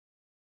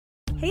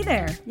Hey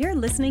there, you're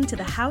listening to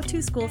the How To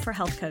School for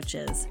Health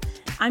Coaches.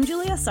 I'm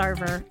Julia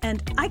Sarver,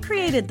 and I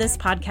created this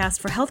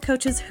podcast for health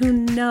coaches who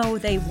know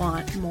they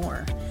want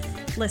more.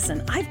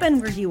 Listen, I've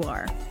been where you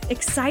are,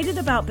 excited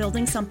about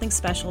building something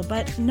special,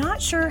 but not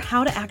sure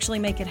how to actually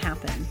make it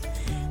happen.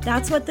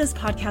 That's what this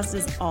podcast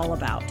is all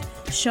about,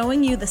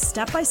 showing you the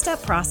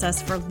step-by-step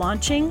process for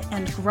launching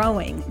and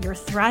growing your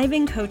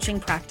thriving coaching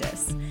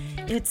practice.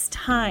 It's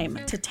time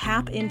to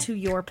tap into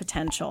your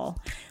potential.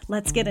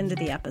 Let's get into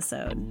the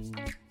episode.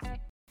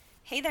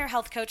 Hey there,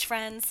 health coach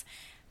friends.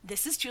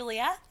 This is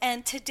Julia,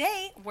 and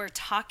today we're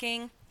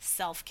talking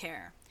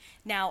self-care.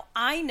 Now,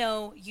 I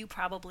know you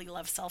probably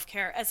love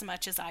self-care as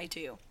much as I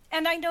do.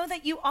 And I know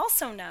that you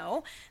also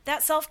know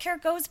that self-care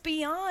goes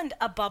beyond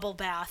a bubble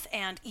bath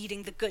and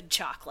eating the good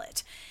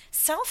chocolate.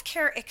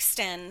 Self-care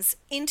extends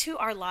into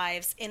our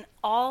lives in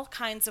all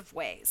kinds of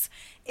ways.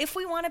 If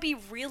we want to be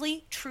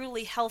really,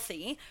 truly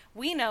healthy,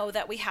 we know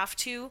that we have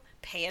to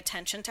pay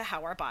attention to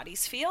how our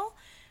bodies feel.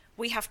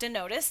 We have to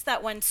notice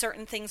that when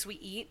certain things we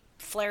eat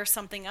flare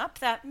something up,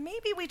 that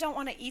maybe we don't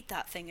want to eat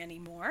that thing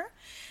anymore.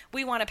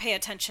 We want to pay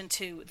attention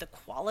to the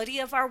quality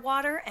of our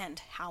water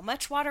and how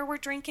much water we're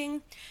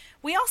drinking.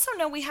 We also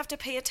know we have to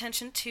pay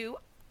attention to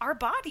our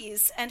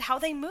bodies and how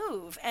they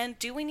move, and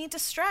do we need to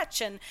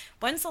stretch, and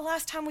when's the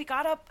last time we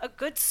got up a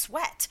good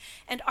sweat,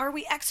 and are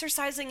we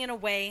exercising in a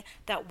way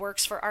that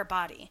works for our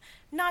body?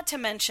 Not to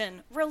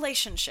mention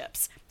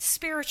relationships,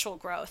 spiritual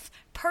growth,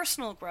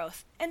 personal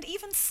growth, and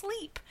even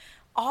sleep.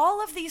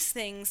 All of these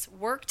things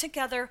work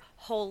together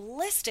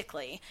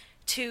holistically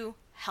to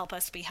help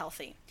us be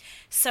healthy.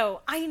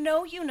 So I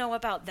know you know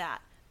about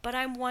that, but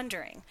I'm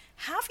wondering,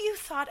 have you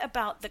thought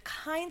about the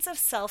kinds of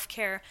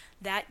self-care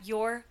that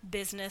your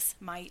business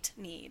might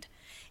need?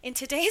 In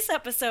today's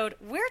episode,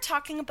 we're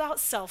talking about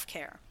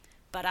self-care,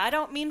 but I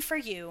don't mean for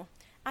you,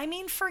 I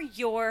mean for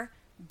your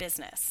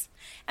business.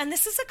 And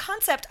this is a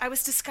concept I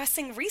was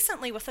discussing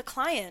recently with a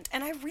client,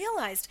 and I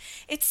realized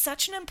it's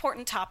such an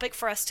important topic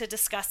for us to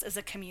discuss as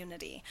a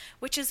community,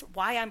 which is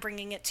why I'm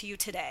bringing it to you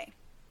today.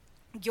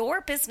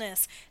 Your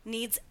business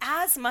needs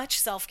as much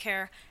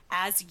self-care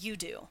as you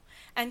do.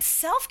 And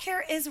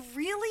self-care is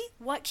really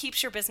what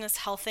keeps your business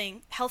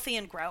healthy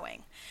and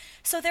growing.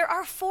 So there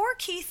are four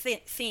key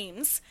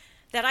themes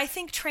that I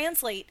think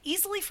translate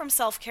easily from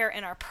self-care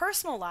in our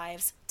personal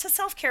lives to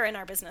self-care in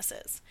our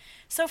businesses.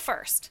 So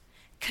first,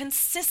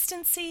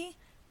 consistency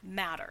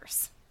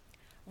matters.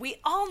 We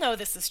all know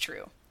this is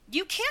true.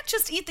 You can't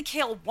just eat the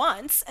kale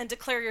once and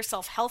declare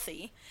yourself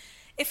healthy.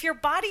 If your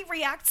body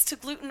reacts to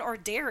gluten or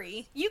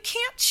dairy, you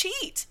can't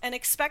cheat and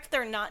expect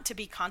there not to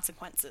be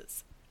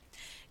consequences.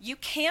 You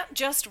can't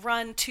just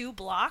run 2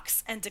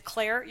 blocks and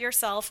declare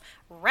yourself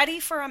ready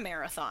for a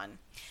marathon.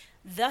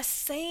 The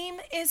same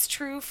is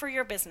true for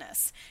your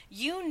business.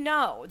 You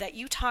know that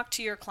you talk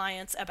to your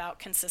clients about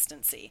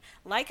consistency.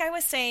 Like I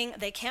was saying,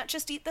 they can't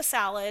just eat the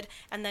salad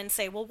and then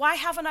say, well, why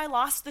haven't I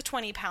lost the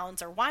 20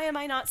 pounds, or why am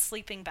I not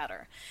sleeping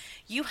better?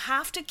 You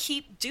have to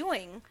keep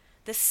doing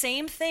the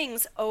same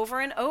things over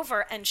and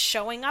over and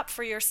showing up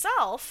for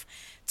yourself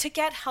to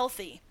get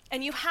healthy.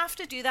 And you have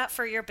to do that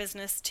for your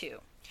business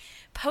too.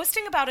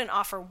 Posting about an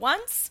offer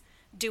once,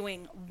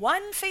 doing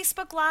one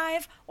Facebook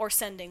Live, or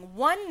sending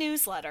one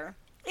newsletter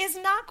is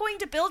not going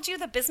to build you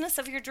the business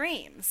of your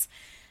dreams.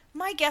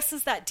 My guess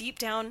is that deep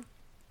down,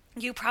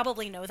 you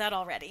probably know that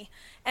already.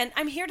 And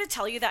I'm here to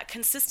tell you that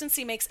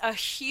consistency makes a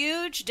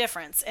huge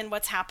difference in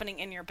what's happening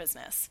in your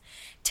business.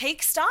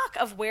 Take stock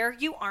of where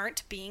you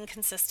aren't being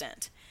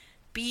consistent.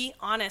 Be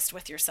honest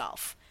with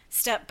yourself.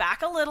 Step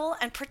back a little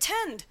and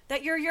pretend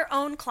that you're your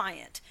own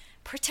client.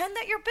 Pretend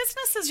that your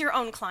business is your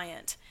own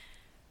client.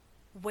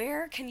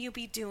 Where can you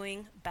be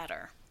doing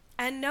better?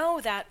 And know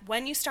that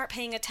when you start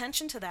paying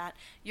attention to that,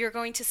 you're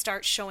going to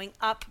start showing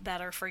up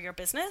better for your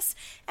business,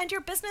 and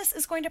your business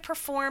is going to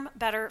perform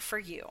better for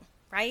you,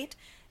 right?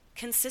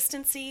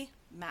 Consistency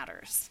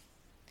matters.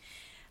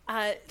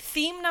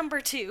 Theme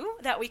number 2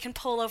 that we can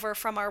pull over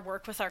from our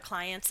work with our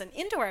clients and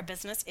into our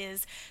business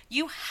is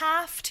you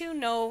have to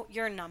know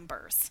your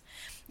numbers.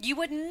 You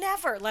would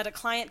never let a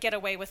client get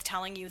away with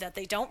telling you that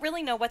they don't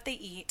really know what they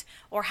eat,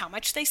 or how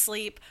much they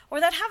sleep, or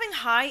that having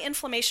high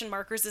inflammation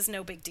markers is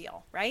no big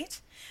deal,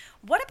 right?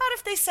 What about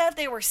if they said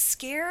they were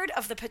scared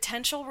of the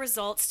potential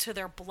results to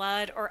their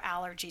blood or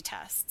allergy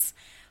tests?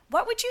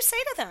 What would you say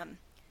to them?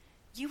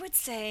 You would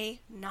say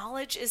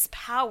knowledge is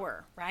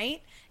power,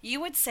 right? You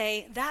would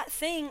say that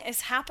thing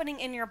is happening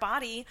in your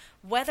body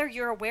whether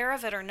you're aware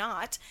of it or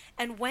not.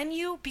 And when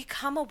you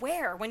become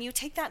aware, when you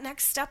take that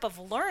next step of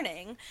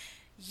learning,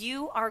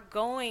 you are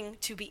going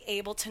to be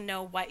able to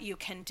know what you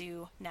can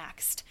do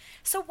next.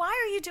 So why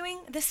are you doing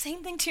the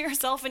same thing to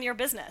yourself in your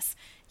business?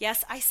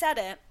 Yes, I said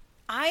it.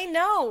 I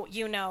know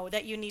you know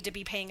that you need to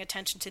be paying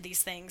attention to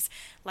these things,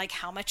 like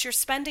how much you're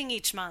spending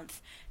each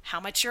month,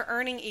 how much you're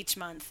earning each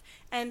month,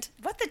 and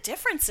what the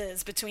difference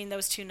is between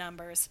those two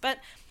numbers. But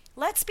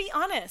let's be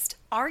honest,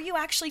 are you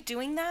actually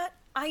doing that?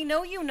 I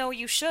know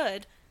you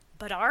should,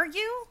 but are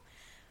you?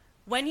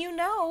 When you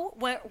know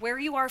where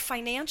you are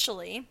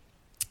financially,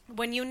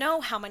 When you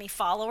know how many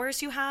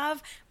followers you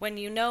have, when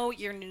you know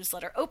your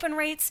newsletter open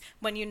rates,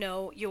 when you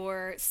know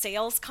your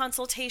sales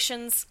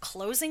consultations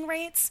closing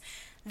rates,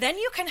 then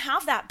you can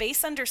have that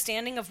base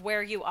understanding of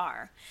where you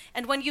are.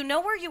 And when you know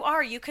where you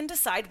are, you can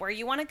decide where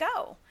you want to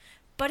go.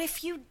 But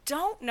if you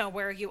don't know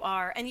where you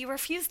are and you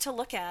refuse to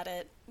look at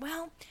it,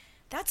 well,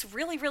 that's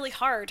really, really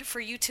hard for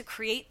you to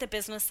create the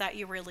business that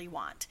you really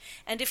want.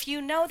 And if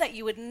you know that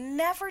you would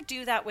never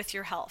do that with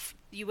your health,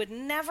 you would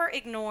never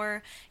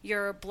ignore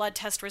your blood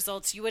test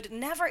results, you would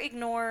never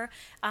ignore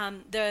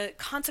the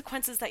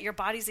consequences that your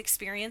body's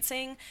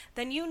experiencing,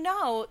 then you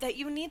know that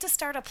you need to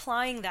start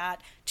applying that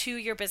to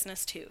your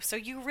business too. So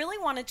you really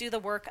want to do the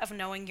work of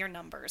knowing your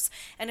numbers.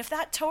 And if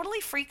that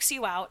totally freaks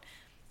you out,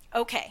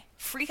 okay,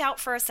 freak out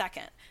for a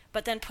second,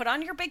 but then put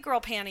on your big girl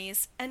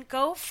panties and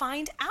go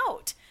find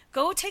out.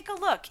 Go take a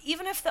look,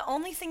 even if the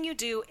only thing you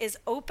do is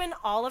open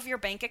all of your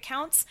bank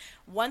accounts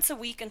once a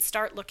week and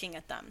start looking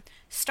at them.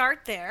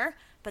 Start there,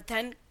 but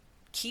then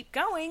keep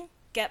going,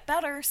 get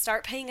better,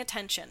 start paying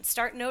attention,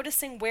 start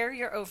noticing where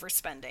you're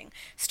overspending,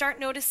 start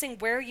noticing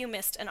where you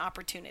missed an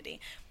opportunity,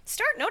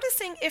 start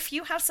noticing if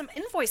you have some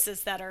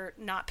invoices that are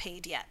not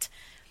paid yet.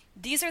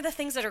 These are the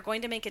things that are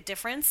going to make a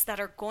difference, that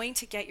are going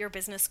to get your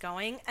business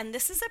going, and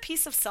this is a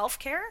piece of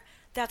self-care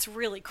that's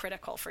really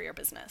critical for your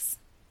business.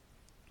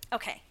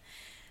 Okay.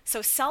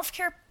 So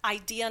self-care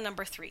idea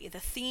number 3, the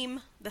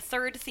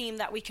third theme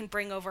that we can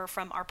bring over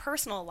from our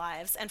personal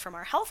lives and from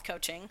our health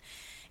coaching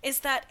is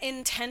that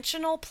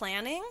intentional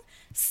planning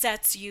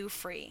sets you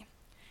free.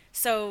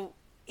 So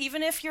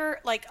even if you're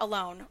like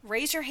alone,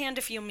 raise your hand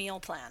if you meal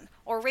plan,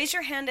 or raise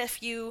your hand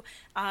if you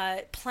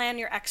plan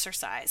your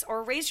exercise,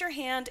 or raise your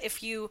hand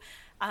if you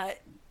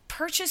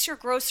purchase your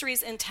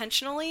groceries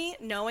intentionally,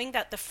 knowing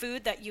that the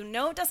food that you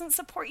know doesn't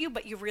support you,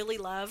 but you really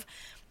love,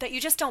 that you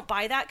just don't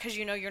buy that because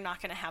you know you're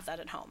not going to have that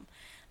at home.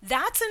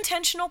 That's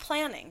intentional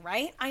planning,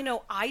 right? I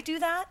know I do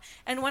that.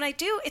 And when I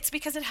do, it's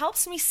because it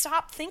helps me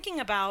stop thinking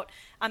about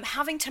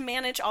having to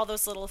manage all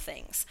those little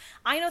things.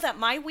 I know that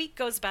my week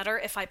goes better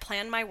if I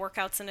plan my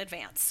workouts in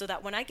advance, so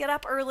that when I get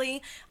up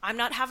early, I'm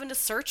not having to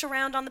search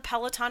around on the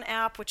Peloton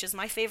app, which is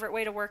my favorite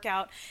way to work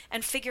out,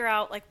 and figure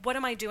out, like, what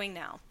am I doing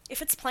now?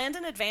 If it's planned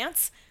in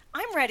advance,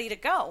 I'm ready to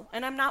go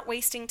and I'm not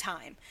wasting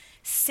time.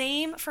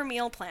 Same for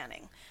meal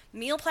planning.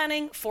 Meal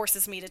planning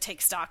forces me to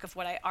take stock of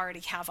what I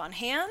already have on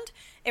hand.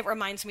 It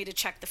reminds me to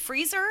check the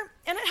freezer,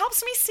 and it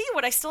helps me see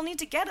what I still need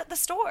to get at the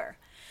store.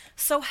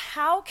 So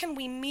how can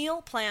we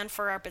meal plan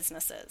for our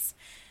businesses?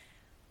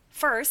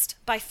 First,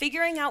 by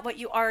figuring out what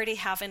you already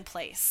have in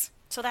place.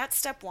 So that's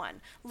step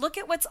 1. Look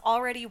at what's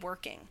already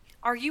working.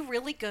 Are you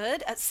really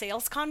good at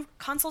sales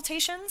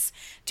consultations?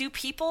 Do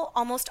people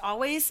almost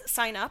always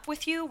sign up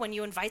with you when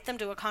you invite them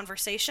to a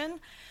conversation?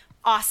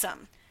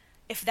 Awesome.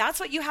 If that's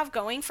what you have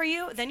going for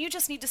you, then you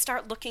just need to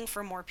start looking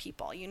for more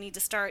people. You need to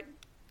start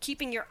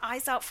keeping your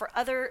eyes out for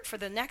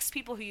the next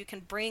people who you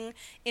can bring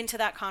into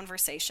that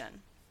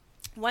conversation.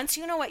 Once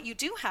you know what you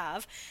do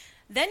have,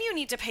 then you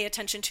need to pay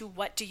attention to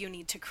what do you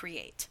need to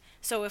create.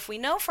 So if we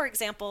know, for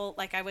example,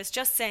 like I was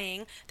just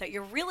saying, that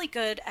you're really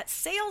good at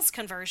sales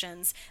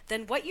conversions,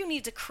 then what you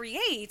need to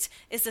create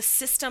is a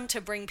system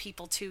to bring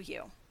people to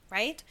you,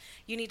 right?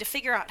 You need to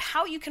figure out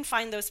how you can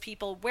find those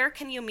people, where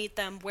can you meet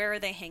them, where are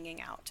they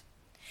hanging out?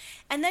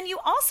 And then you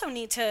also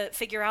need to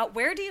figure out,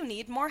 where do you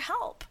need more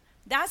help?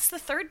 That's the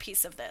third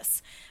piece of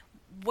this.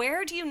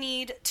 Where do you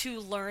need to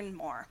learn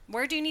more?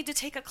 Where do you need to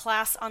take a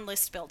class on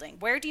list building?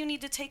 Where do you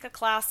need to take a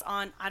class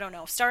on,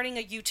 starting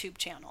a YouTube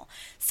channel?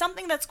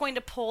 Something that's going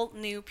to pull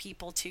new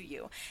people to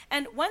you.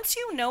 And once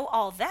you know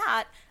all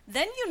that,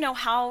 then you know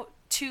how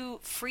to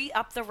free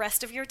up the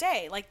rest of your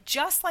day. Like,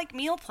 just like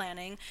meal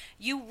planning,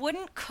 you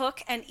wouldn't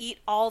cook and eat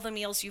all the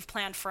meals you've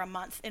planned for a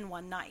month in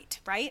one night,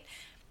 right?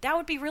 That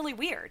would be really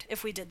weird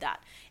if we did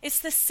that. It's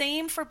the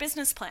same for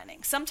business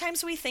planning.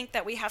 Sometimes we think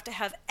that we have to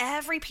have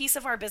every piece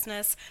of our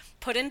business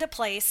put into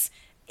place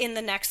in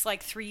the next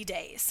 3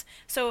 days.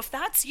 So if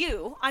that's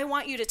you, I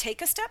want you to take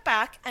a step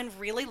back and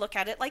really look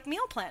at it like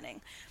meal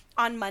planning.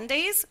 On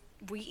Mondays,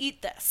 we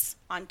eat this.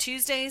 On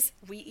Tuesdays,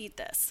 we eat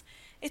this.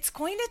 It's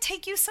going to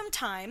take you some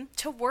time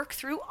to work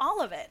through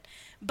all of it,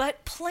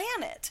 but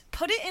plan it.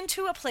 Put it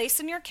into a place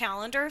in your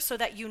calendar so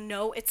that you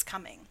know it's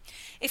coming.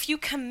 If you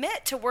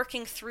commit to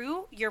working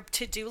through your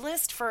to-do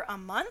list for a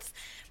month,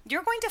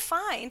 you're going to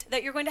find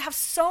that you're going to have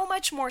so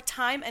much more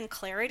time and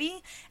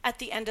clarity at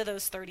the end of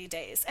those 30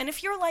 days. And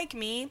if you're like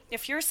me,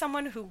 if you're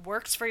someone who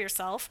works for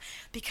yourself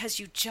because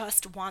you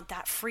just want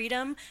that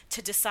freedom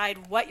to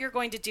decide what you're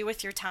going to do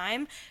with your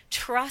time,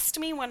 trust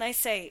me when I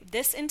say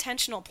this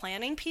intentional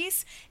planning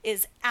piece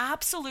is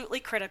absolutely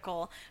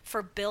critical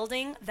for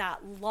building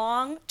that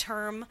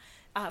long-term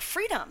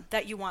freedom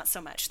that you want so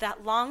much,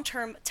 that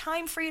long-term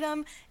time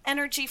freedom,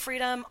 energy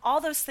freedom, all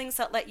those things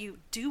that let you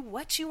do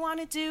what you want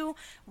to do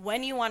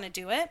when you want to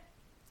do it.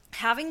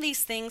 Having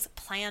these things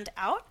planned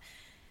out,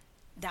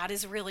 that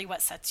is really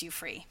what sets you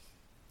free.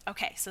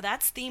 Okay, so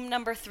that's theme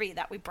number 3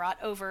 that we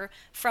brought over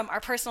from our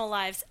personal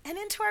lives and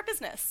into our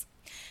business.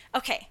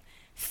 Okay,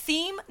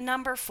 theme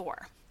number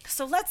 4.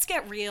 So let's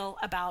get real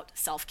about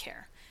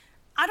self-care.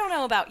 I don't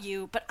know about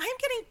you, but I'm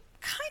getting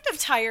kind of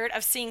tired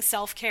of seeing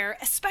self-care,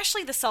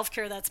 especially the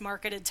self-care that's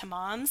marketed to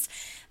moms.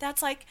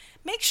 That's like,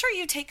 make sure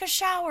you take a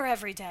shower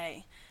every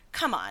day.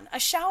 Come on, a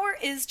shower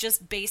is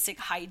just basic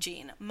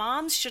hygiene.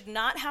 Moms should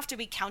not have to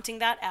be counting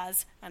that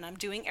as, and I'm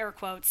doing air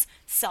quotes,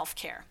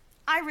 self-care.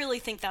 I really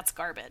think that's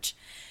garbage.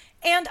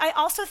 And I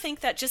also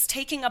think that just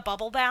taking a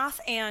bubble bath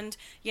and,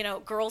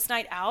 girls'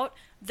 night out,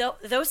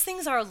 those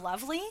things are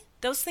lovely.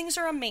 Those things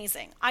are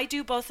amazing. I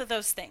do both of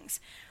those things.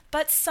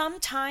 But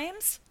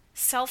sometimes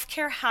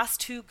self-care has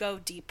to go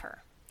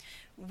deeper.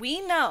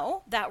 We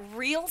know that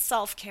real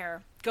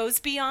self-care goes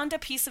beyond a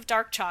piece of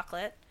dark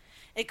chocolate.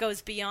 It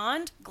goes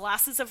beyond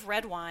glasses of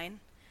red wine.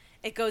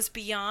 It goes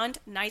beyond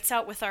nights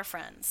out with our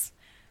friends.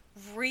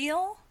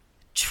 Real,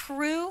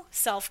 true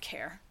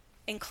self-care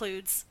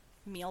includes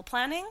meal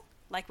planning,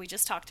 like we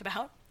just talked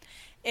about.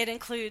 It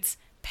includes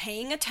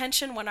paying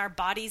attention when our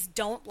bodies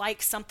don't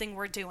like something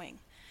we're doing,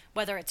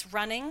 whether it's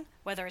running,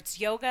 whether it's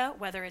yoga,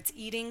 whether it's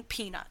eating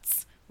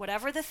peanuts.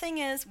 Whatever the thing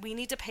is, we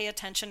need to pay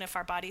attention if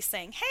our body's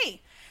saying,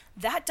 hey,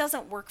 that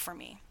doesn't work for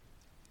me.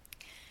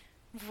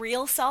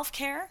 Real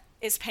self-care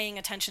is paying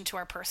attention to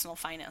our personal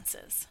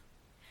finances.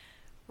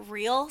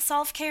 Real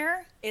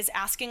self-care is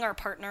asking our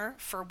partner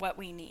for what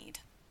we need.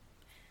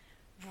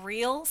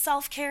 Real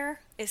self-care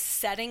is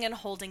setting and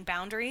holding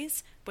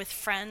boundaries with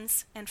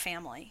friends and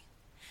family.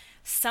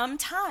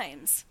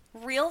 Sometimes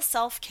real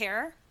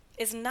self-care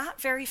is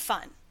not very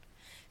fun.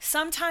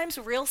 Sometimes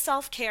real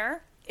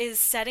self-care is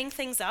setting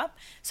things up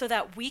so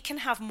that we can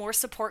have more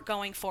support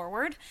going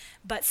forward,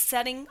 but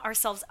setting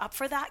ourselves up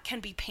for that can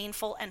be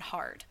painful and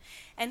hard.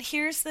 And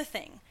here's the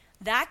thing.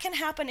 That can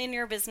happen in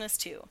your business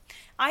too.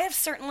 I have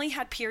certainly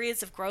had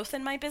periods of growth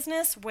in my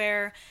business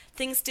where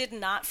things did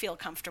not feel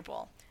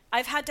comfortable.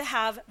 I've had to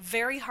have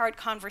very hard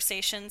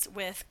conversations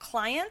with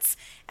clients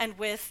and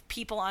with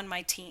people on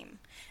my team.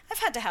 I've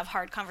had to have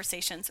hard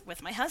conversations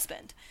with my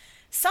husband.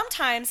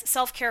 Sometimes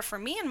self-care for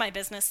me in my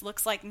business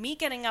looks like me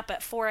getting up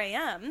at 4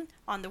 a.m.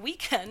 on the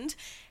weekend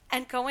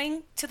and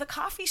going to the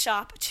coffee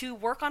shop to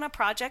work on a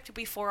project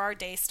before our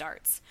day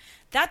starts.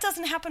 That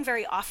doesn't happen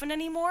very often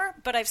anymore,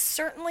 but I've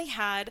certainly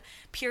had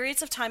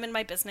periods of time in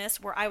my business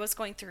where I was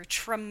going through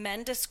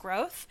tremendous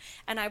growth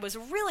and I was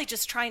really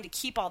just trying to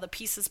keep all the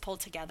pieces pulled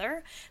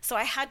together. So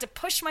I had to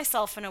push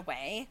myself in a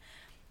way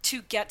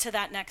to get to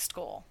that next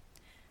goal.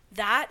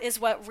 That is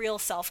what real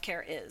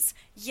self-care is.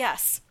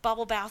 Yes,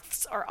 bubble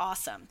baths are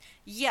awesome.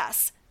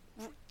 Yes,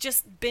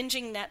 just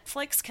binging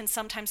Netflix can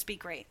sometimes be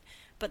great.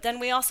 But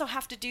then we also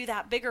have to do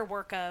that bigger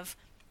work of,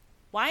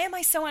 why am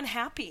I so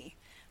unhappy?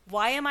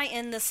 Why am I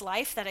in this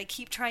life that I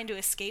keep trying to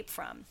escape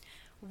from?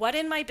 What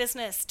in my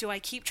business do I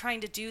keep trying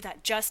to do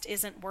that just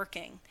isn't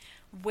working?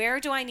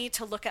 Where do I need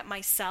to look at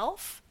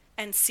myself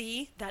and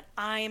see that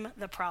I'm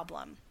the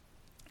problem?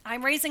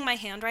 I'm raising my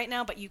hand right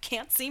now, but you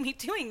can't see me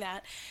doing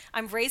that.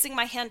 I'm raising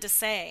my hand to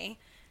say,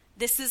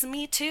 this is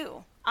me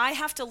too. I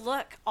have to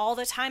look all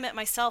the time at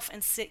myself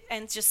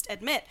and just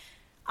admit,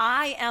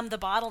 I am the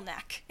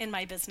bottleneck in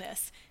my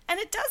business. And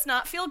it does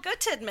not feel good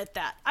to admit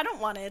that. I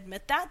don't want to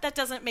admit that. That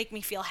doesn't make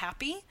me feel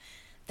happy.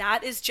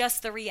 That is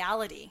just the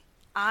reality.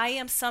 I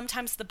am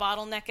sometimes the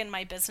bottleneck in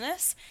my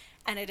business,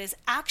 and it is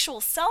actual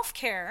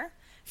self-care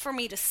for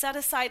me to set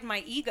aside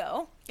my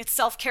ego. It's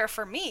self-care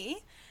for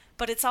me,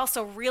 but it's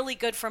also really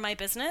good for my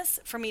business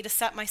for me to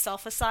set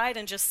myself aside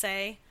and just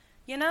say,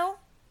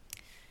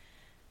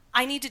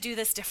 I need to do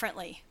this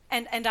differently,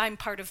 and I'm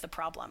part of the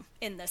problem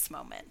in this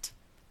moment.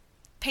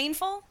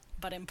 Painful,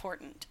 but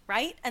important,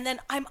 right? And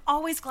then I'm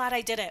always glad I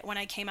did it when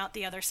I came out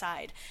the other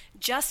side,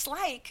 just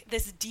like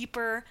this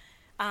deeper,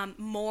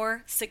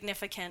 more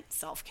significant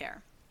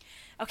self-care.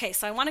 Okay,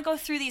 so I want to go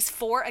through these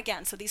four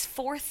again. So these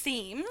four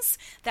themes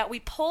that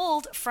we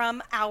pulled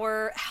from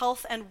our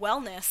health and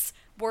wellness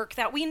work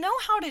that we know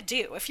how to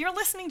do. If you're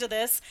listening to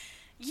this,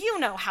 you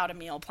know how to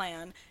meal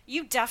plan.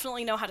 You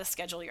definitely know how to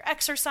schedule your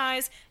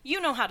exercise.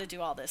 You know how to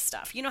do all this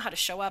stuff. You know how to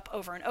show up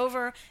over and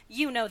over.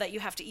 You know that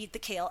you have to eat the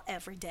kale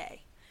every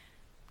day.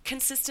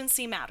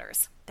 Consistency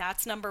matters.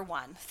 That's number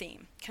one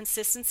theme.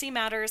 Consistency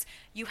matters.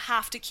 You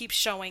have to keep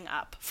showing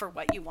up for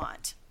what you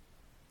want.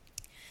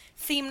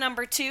 Theme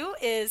number two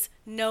is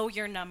know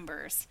your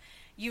numbers.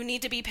 You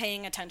need to be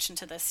paying attention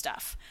to this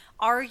stuff.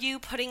 Are you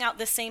putting out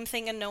the same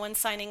thing and no one's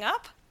signing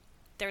up?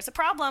 There's a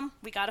problem.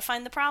 We got to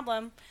find the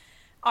problem.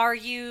 Are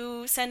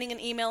you sending an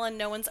email and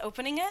no one's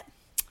opening it?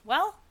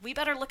 Well, we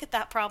better look at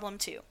that problem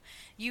too.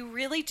 You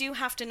really do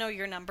have to know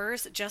your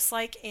numbers, just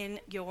like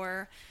in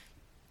your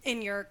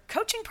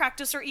coaching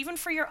practice or even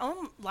for your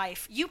own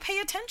life. You pay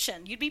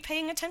attention. You'd be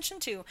paying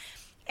attention to,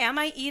 am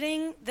I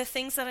eating the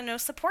things that I know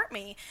support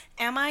me?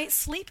 Am I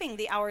sleeping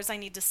the hours I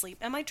need to sleep?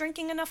 Am I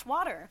drinking enough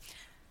water?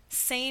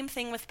 Same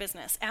thing with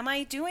business. Am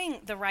I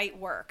doing the right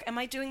work? Am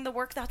I doing the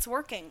work that's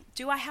working?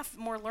 Do I have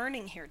more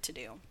learning here to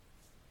do?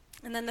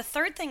 And then the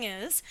third thing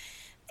is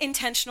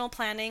intentional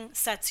planning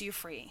sets you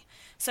free.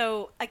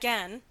 So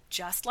again,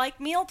 just like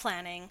meal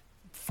planning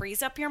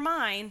frees up your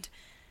mind,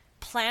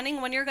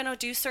 Planning when you're going to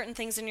do certain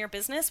things in your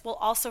business will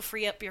also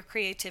free up your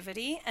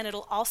creativity, and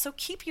it'll also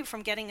keep you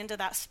from getting into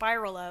that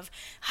spiral of,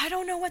 I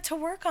don't know what to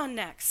work on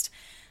next.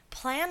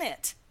 Plan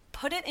it.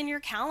 Put it in your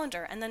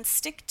calendar and then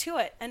stick to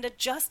it and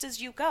adjust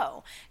as you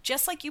go.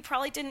 Just like you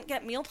probably didn't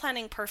get meal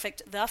planning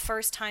perfect the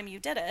first time you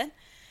did it,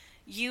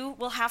 you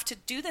will have to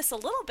do this a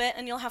little bit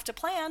and you'll have to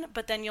plan,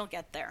 but then you'll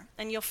get there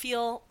and you'll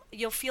feel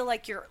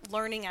like you're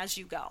learning as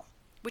you go,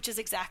 which is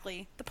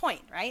exactly the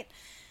point, right?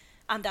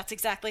 That's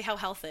exactly how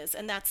health is,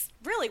 and that's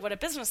really what a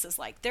business is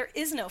like. There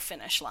is no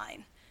finish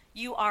line.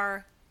 You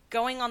are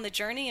going on the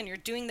journey and you're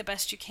doing the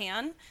best you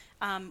can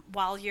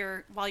while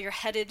you're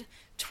headed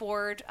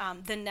toward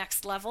the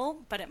next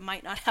level, but it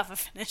might not have a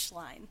finish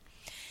line.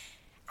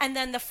 And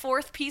then the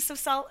fourth piece of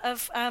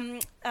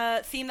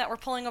theme that we're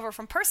pulling over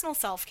from personal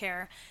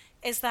self-care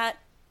is that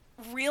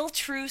real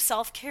true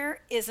self-care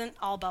isn't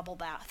all bubble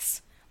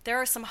baths. There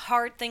are some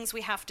hard things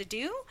we have to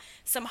do,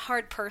 some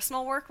hard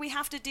personal work we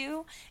have to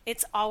do.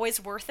 It's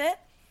always worth it.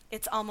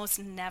 It's almost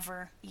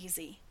never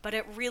easy, but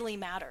it really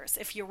matters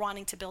if you're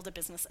wanting to build a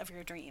business of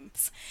your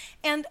dreams.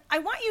 And I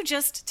want you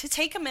just to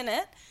take a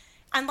minute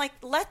and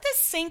let this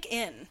sink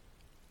in.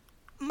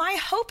 My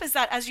hope is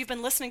that as you've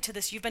been listening to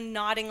this, you've been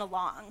nodding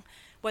along,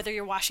 whether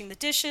you're washing the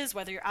dishes,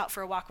 whether you're out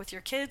for a walk with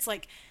your kids,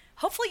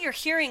 hopefully you're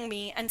hearing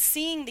me and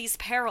seeing these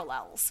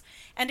parallels.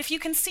 And if you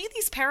can see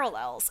these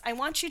parallels, I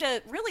want you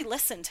to really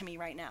listen to me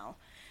right now.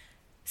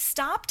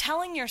 Stop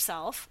telling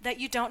yourself that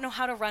you don't know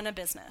how to run a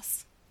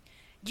business.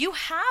 You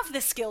have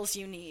the skills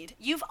you need.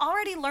 You've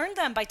already learned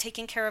them by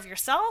taking care of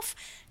yourself,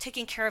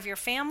 taking care of your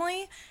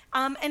family,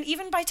 and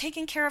even by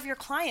taking care of your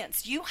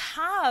clients. You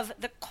have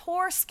the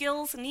core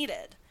skills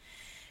needed.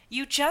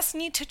 You just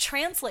need to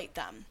translate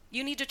them.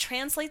 You need to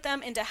translate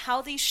them into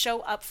how these show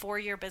up for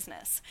your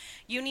business.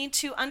 You need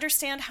to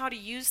understand how to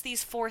use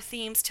these 4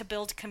 themes to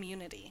build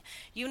community.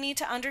 You need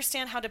to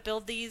understand how to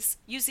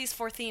use these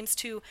 4 themes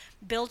to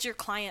build your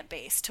client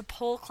base, to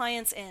pull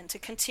clients in, to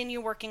continue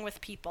working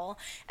with people,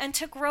 and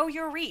to grow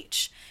your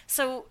reach.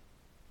 So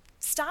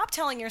stop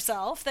telling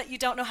yourself that you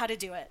don't know how to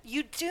do it.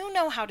 You do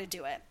know how to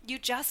do it. You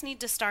just need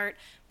to start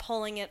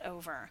pulling it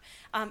over.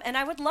 And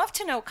I would love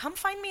to know, come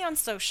find me on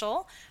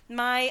social.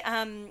 My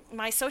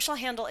social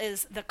handle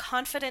is The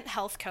Confident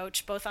Health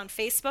Coach, both on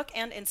Facebook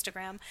and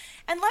Instagram.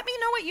 And let me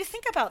know what you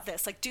think about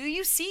this. Do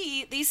you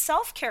see these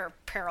self-care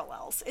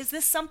parallels? Is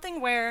this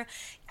something where,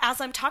 as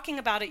I'm talking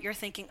about it, you're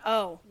thinking,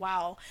 oh,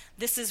 wow,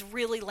 this is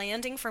really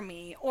landing for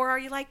me? Or are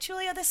you like,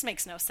 Julia, this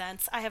makes no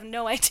sense. I have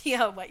no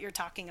idea what you're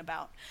talking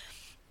about.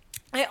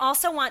 I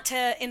also want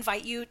to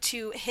invite you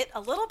to hit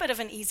a little bit of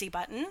an easy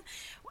button.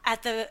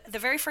 At the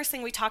very first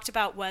thing we talked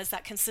about was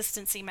that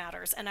consistency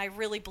matters, and I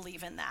really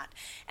believe in that.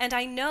 And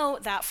I know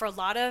that for a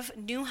lot of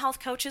new health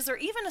coaches or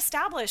even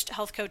established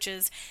health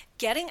coaches,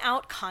 getting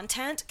out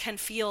content can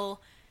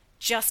feel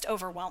just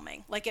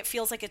overwhelming. It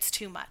feels like it's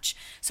too much.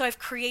 So I've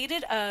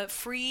created a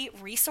free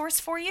resource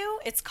for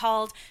you. It's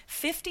called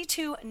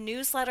 52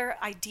 Newsletter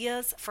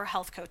Ideas for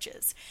Health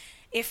Coaches.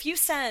 If you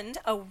send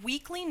a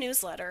weekly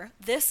newsletter,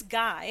 this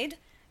guide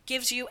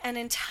gives you an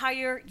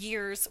entire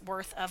year's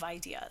worth of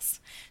ideas.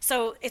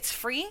 So it's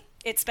free.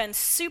 It's been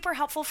super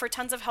helpful for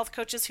tons of health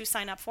coaches who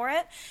sign up for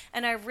it.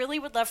 And I really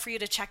would love for you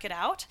to check it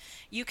out.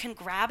 You can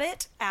grab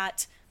it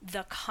at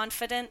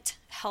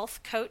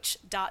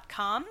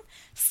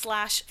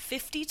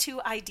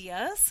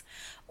theconfidenthealthcoach.com/52ideas,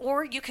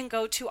 or you can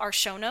go to our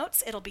show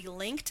notes. It'll be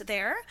linked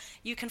there.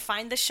 You can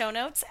find the show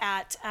notes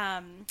at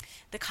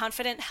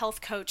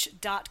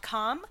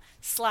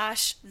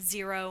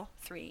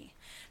theconfidenthealthcoach.com/03.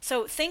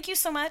 So thank you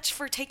so much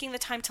for taking the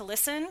time to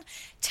listen.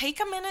 Take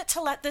a minute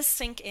to let this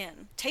sink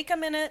in. Take a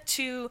minute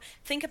to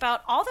think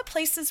about all the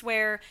places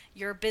where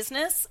your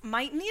business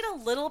might need a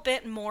little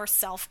bit more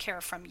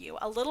self-care from you,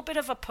 a little bit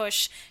of a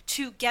push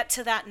to get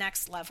to that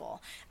next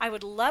level. I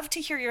would love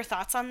to hear your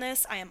thoughts on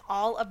this. I am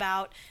all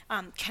about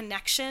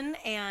connection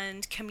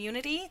and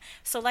community.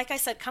 So like I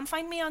said, come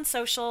find me on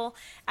social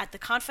at The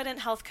Confident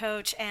Health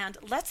Coach, and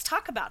let's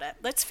talk about it.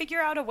 Let's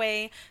figure out a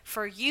way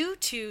for you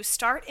to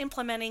start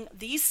implementing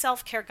these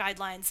self-care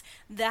guidelines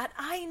that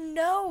I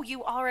know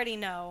you already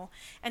know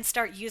and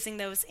start using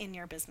those in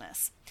your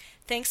business.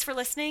 Thanks for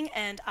listening,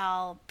 and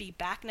I'll be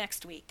back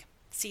next week.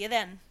 See you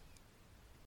then.